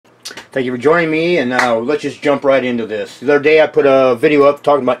Thank you for joining me, and now let's just jump right into this. The other day I put a video up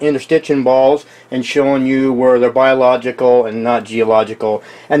talking about interstitium balls and showing you where they're biological and not geological,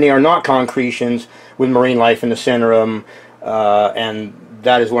 and they are not concretions with marine life in the center of them, and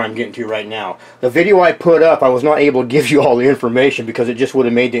that is what I'm getting to right now. The video I put up, I was not able to give you all the information because it just would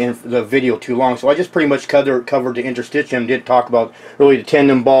have made the video too long, so I just pretty much covered the interstitium, didn't talk about really the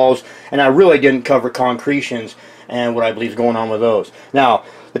tendon balls, and I really didn't cover concretions and what I believe is going on with those. Now,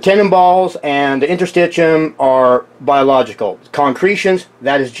 the tendon balls and the interstitium are biological. Concretions,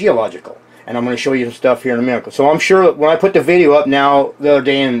 that is geological. And I'm going to show you some stuff here in a minute. So I'm sure when I put the video up now the other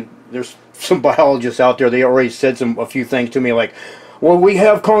day, and there's some biologists out there, they already said a few things to me like, well, we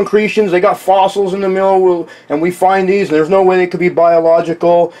have concretions, they got fossils in the mill, and we find these, and there's no way they could be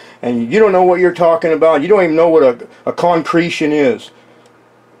biological, and you don't know what you're talking about. You don't even know what a concretion is.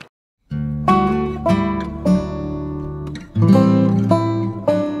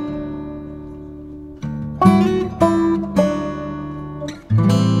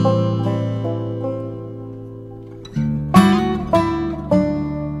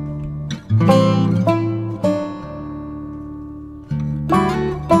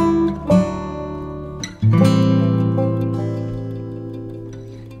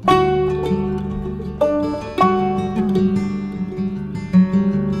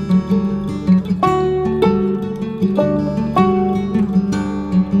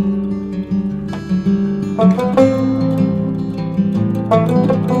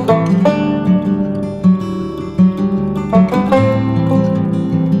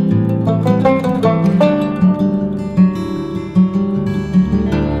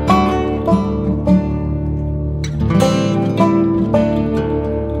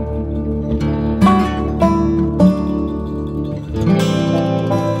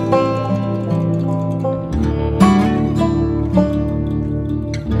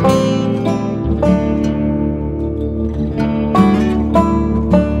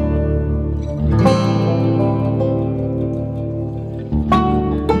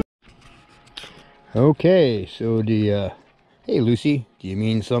 Okay, so hey Lucy, do you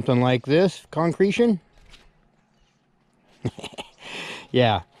mean something like this, concretion?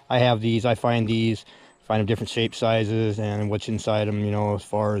 Yeah, I have these, I find them different shape sizes and what's inside them, you know, as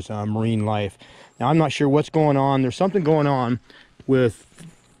far as marine life. Now I'm not sure what's going on. There's something going on with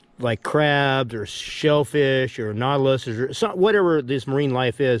like crabs or shellfish or nautilus or whatever this marine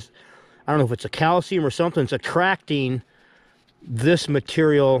life is. I don't know if it's a calcium or something. It's attracting this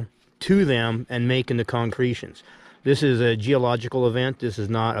material to them and making the concretions. This is a geological event. This is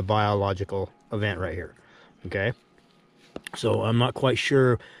not a biological event right here. Okay, so I'm not quite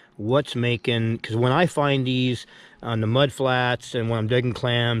sure what's making, because when I find these on the mud flats and when I'm digging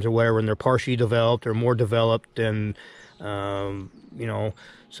clams or whatever, and they're partially developed or more developed than you know,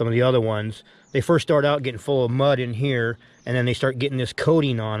 some of the other ones, they first start out getting full of mud in here, and then they start getting this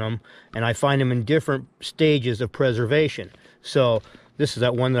coating on them, and I find them in different stages of preservation. So this is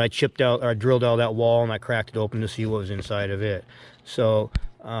that one that I chipped out, or I drilled out that wall and I cracked it open to see what was inside of it. So,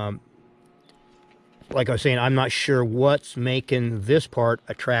 like I was saying, I'm not sure what's making this part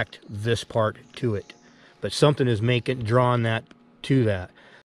attract this part to it, but something is drawing that to that.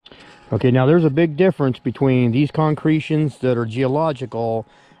 Okay, now there's a big difference between these concretions that are geological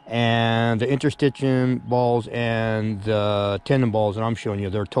and the interstitium balls and the tendon balls that I'm showing you.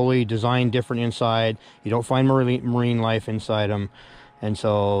 They're totally designed different inside. You don't find marine life inside them. And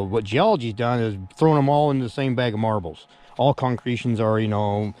so what geology's done is thrown them all into the same bag of marbles. All concretions are, you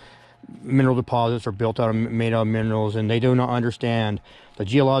know, mineral deposits are made out of minerals, and they do not understand the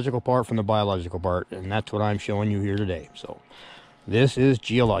geological part from the biological part, and that's what I'm showing you here today. So this is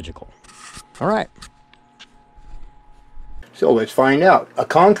geological. All right. So let's find out. A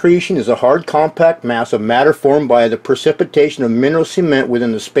concretion is a hard, compact mass of matter formed by the precipitation of mineral cement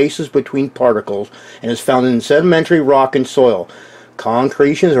within the spaces between particles and is found in sedimentary rock and soil.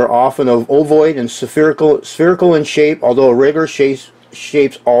 Concretions are often ovoid and spherical in shape, although irregular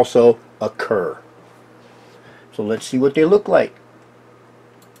shapes also occur. So let's see what they look like.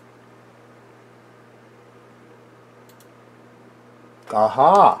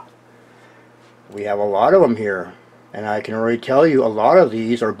 Aha! We have a lot of them here, and I can already tell you a lot of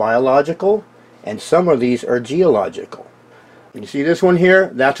these are biological and some of these are geological. You see this one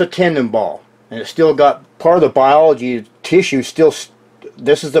here? That's a tendon ball, and it's still got part of the biology tissue still.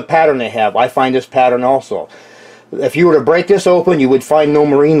 This is the pattern they have. I find this pattern also. If you were to break this open, you would find no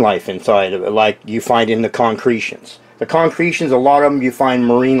marine life inside of it like you find in the concretions. The concretions, a lot of them you find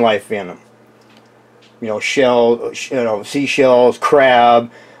marine life in them. You know, seashells,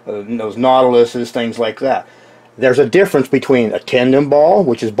 crab, those nautiluses, things like that. There's a difference between a tendon ball,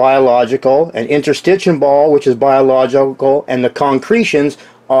 which is biological, an interstitium ball, which is biological, and the concretions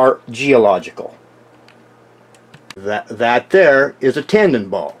are geological. That there is a tendon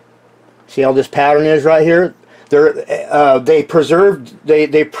ball. See how this pattern is right here? They preserve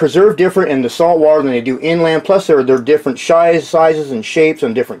different in the salt water than they do inland. Plus, they're different sizes and shapes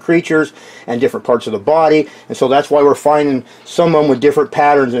and different creatures and different parts of the body, and so that's why we're finding some of them with different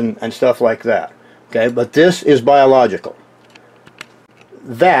patterns and stuff like that. Okay, but this is biological.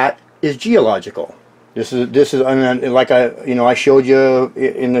 That is geological. This is like I showed you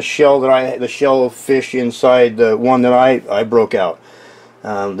in the shell the shell of fish inside the one that I broke out.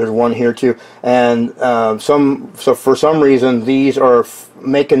 There's one here too, and so for some reason these are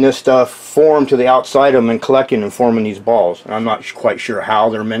making this stuff form to the outside of them and collecting and forming these balls. And I'm not quite sure how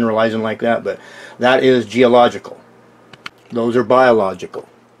they're mineralizing like that, but that is geological. Those are biological.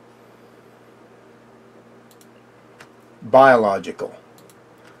 Biological.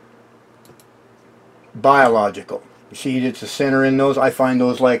 Biological. You see it's a center in those? I find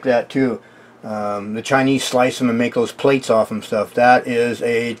those like that too. The Chinese slice them and make those plates off them stuff. That is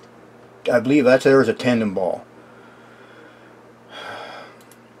I believe there is a tendon ball.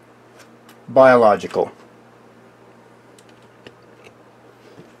 Biological.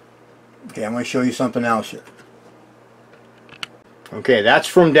 Okay, I'm going to show you something else here. Okay, that's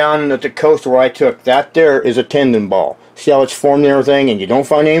from down at the coast where I took. That there is a tendon ball. See how it's formed and everything, and you don't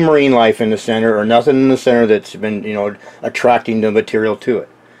find any marine life in the center or nothing in the center that's been, attracting the material to it.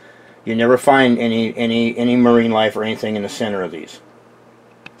 You never find any marine life or anything in the center of these.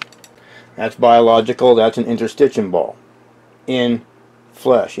 That's biological. That's an interstitium ball in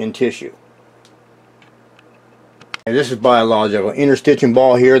flesh, in tissue. And this is biological. Interstitium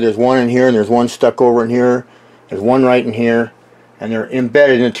ball here. There's one in here, and there's one stuck over in here. There's one right in here, and they're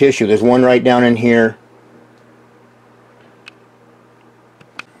embedded in the tissue. There's one right down in here.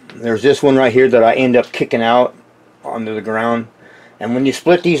 There's this one right here that I end up kicking out onto the ground. And when you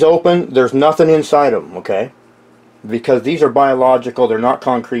split these open, there's nothing inside of them, okay? Because these are biological, they're not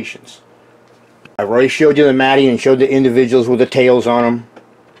concretions. I've already showed you the matting and showed the individuals with the tails on them.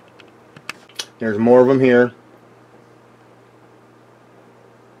 There's more of them here.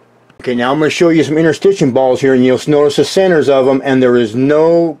 Okay, now I'm going to show you some interstitium balls here, and you'll notice the centers of them, and there is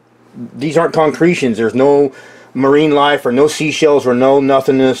no, these aren't concretions, there's no marine life or no seashells or no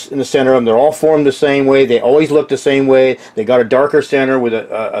nothingness in the center of them. They're all formed the same way. They always look the same way. They got a darker center with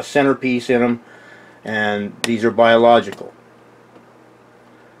a centerpiece in them, and these are biological.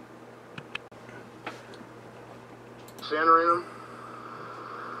 Center in them.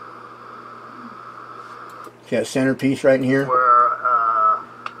 See that centerpiece right in here? Where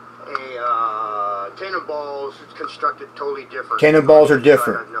tendon balls is constructed totally different. Tendon balls are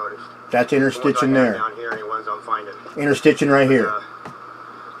different. That's interstitium there. Down here, any ones I'm finding. Interstitium right here.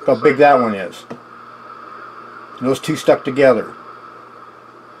 Look how big that one is. And those two stuck together.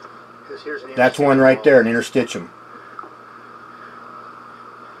 That's one right there, an interstitium.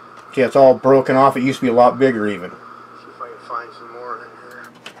 See, it's all broken off. It used to be a lot bigger even. See if I can find some more in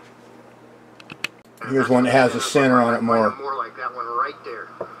here. Here's one that has a center on it more. More like that one right there.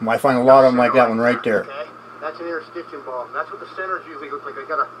 I find a lot of them like that one right there. Okay, that's an interstitium ball. That's what the centers usually look like. They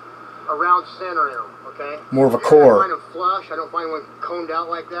got a round center in them, okay? More of a core. I don't find them flush. I don't find one coned out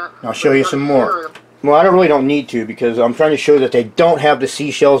like that. I'll show you some more. Well, I really don't need to, because I'm trying to show that they don't have the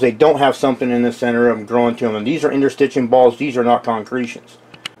seashells. They don't have something in the center of them growing to them. And these are interstitium balls. These are not concretions.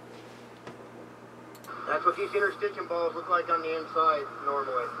 That's what these interstitium balls look like on the inside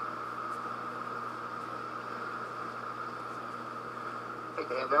normally. I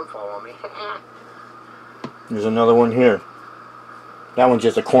can have them follow me. There's another one here. That one's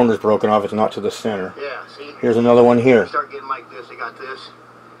just the corner's broken off. It's not to the center. Yeah, see? Here's another one here. Start getting like this. They got this.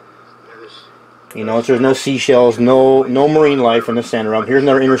 You notice there's no seashells, no marine life in the center of them. Here's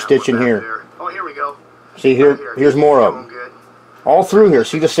another interstitium here. Oh, here we go. See here? Here's more of them. All through here.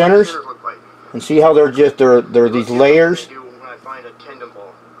 See the centers? And see how they're these layers? When I find a tendon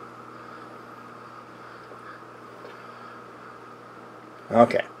ball.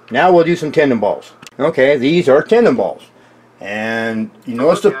 Okay. Now we'll do some tendon balls. Okay, these are tendon balls. And you'll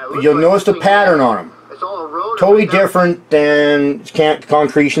notice the pattern on them. Totally different than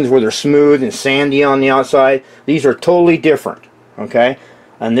concretions where they're smooth and sandy on the outside. These are totally different. Okay?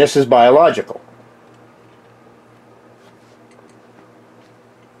 And this is biological.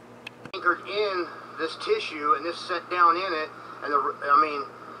 Anchored in this tissue and this set down in it, and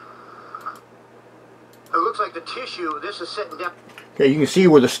it looks like the tissue, this is setting down. Okay, you can see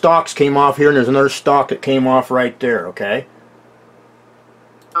where the stalks came off here, and there's another stalk that came off right there, okay?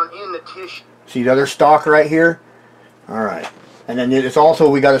 In the tissue. See the other stalk right here? Alright. And then it's also,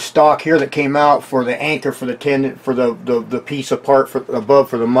 we got a stalk here that came out for the anchor for the tendon, for the piece apart above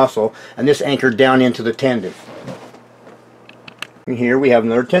for the muscle, and this anchored down into the tendon. And here we have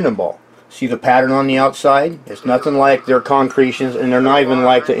another tendon ball. See the pattern on the outside? It's nothing like their concretions, and they're not even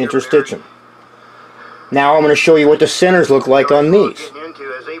like the interstitium. Now I'm going to show you what the centers look like on these.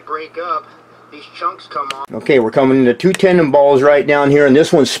 As they break up, these chunks come on. Okay, we're coming into two tendon balls right down here, and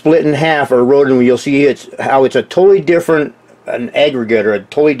this one's split in half or eroded, and you'll see how it's a totally different an aggregate or a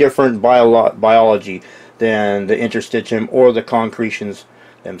totally different biology than the interstitium or the concretions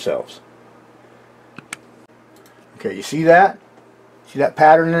themselves. Okay, you see that? See that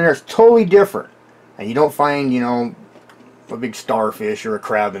pattern in there? It's totally different. And you don't find, you know, a big starfish or a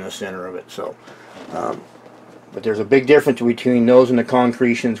crab in the center of it. So, but there's a big difference between those and the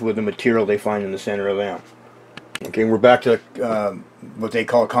concretions with the material they find in the center of them. Okay, we're back to what they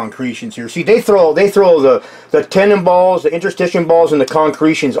call concretions here. See, they throw the tendon balls, the interstitium balls, and the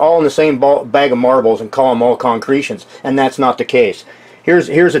concretions all in the same bag of marbles and call them all concretions, and that's not the case. Here's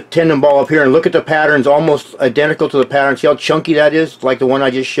a tendon ball up here, and look at the patterns, almost identical to the pattern. See how chunky that is, like the one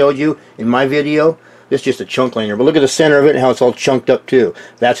I just showed you in my video? It's just a chunk liner, but look at the center of it and how it's all chunked up too.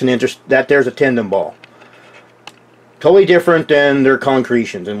 That's there's a tendon ball. Totally different than their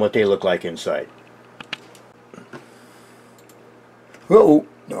concretions and what they look like inside. Uh-oh,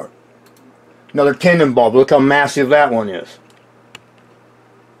 another tendon ball, but look how massive that one is.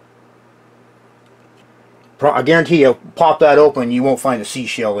 I guarantee you, pop that open, you won't find a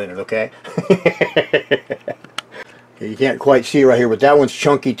seashell in it, okay? You can't quite see it right here, but that one's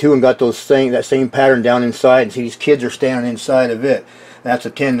chunky too and got that same pattern down inside. And see, these kids are standing inside of it. That's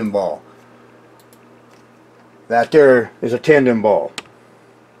a tendon ball. That there is a tendon ball.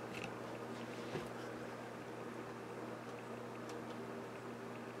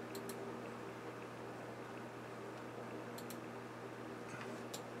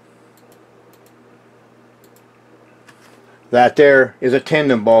 That there is a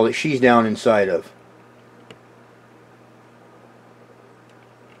tendon ball that she's down inside of.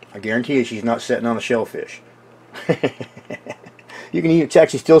 I guarantee you she's not sitting on a shellfish. You can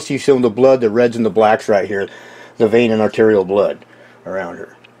actually still see some of the blood, the reds and the blacks right here, the vein and arterial blood around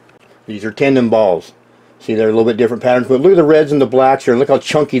her. These are tendon balls. See, they're a little bit different patterns, but look at the reds and the blacks here. Look how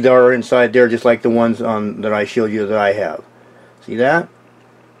chunky they are inside there, just like the ones that I showed you that I have. See that?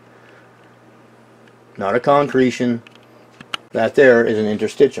 Not a concretion. That there is an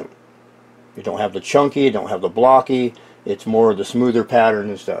interstitium. You don't have the chunky, you don't have the blocky, it's more of the smoother pattern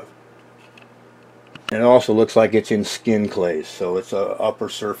and stuff. And it also looks like it's in skin clays, so it's a upper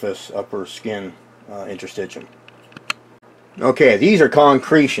surface, upper skin interstitium. Okay, these are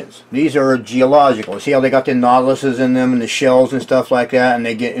concretions. These are geological. See how they got the nautiluses in them and the shells and stuff like that, and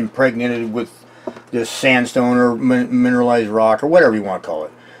they get impregnated with this sandstone or mineralized rock or whatever you want to call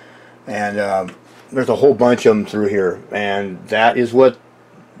it. And there's a whole bunch of them through here, and that is what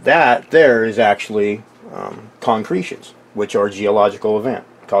there is actually concretions, which are a geological event,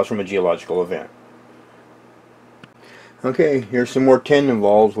 caused from a geological event. Okay, here's some more tendon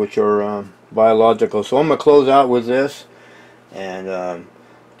balls, which are biological. So I'm going to close out with this and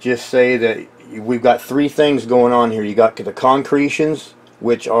just say that we've got three things going on here. You got the concretions,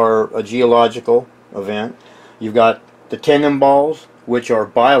 which are a geological event. You've got the tendon balls, which are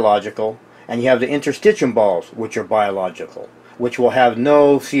biological. And you have the interstitium balls, which are biological, which will have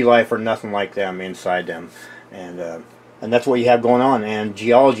no sea life or nothing like them inside them. And that's what you have going on. And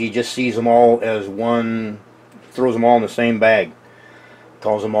geology just sees them all as one, throws them all in the same bag,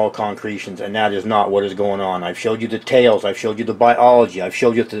 calls them all concretions, and that is not what is going on. I've showed you the tails, I've showed you the biology, I've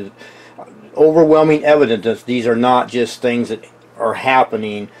showed you the overwhelming evidence that these are not just things that are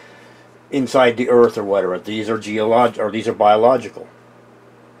happening inside the earth or whatever. These are these are biological.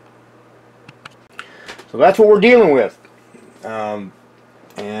 So that's what we're dealing with,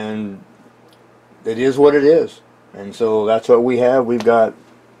 and it is what it is. And so that's what we have. We've got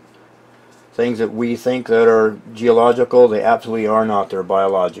things that we think that are geological. They absolutely are not. They're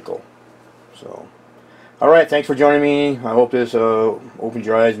biological. So, all right. Thanks for joining me. I hope this opens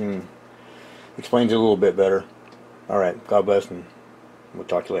your eyes and explains it a little bit better. All right. God bless, and we'll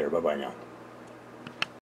talk to you later. Bye bye now.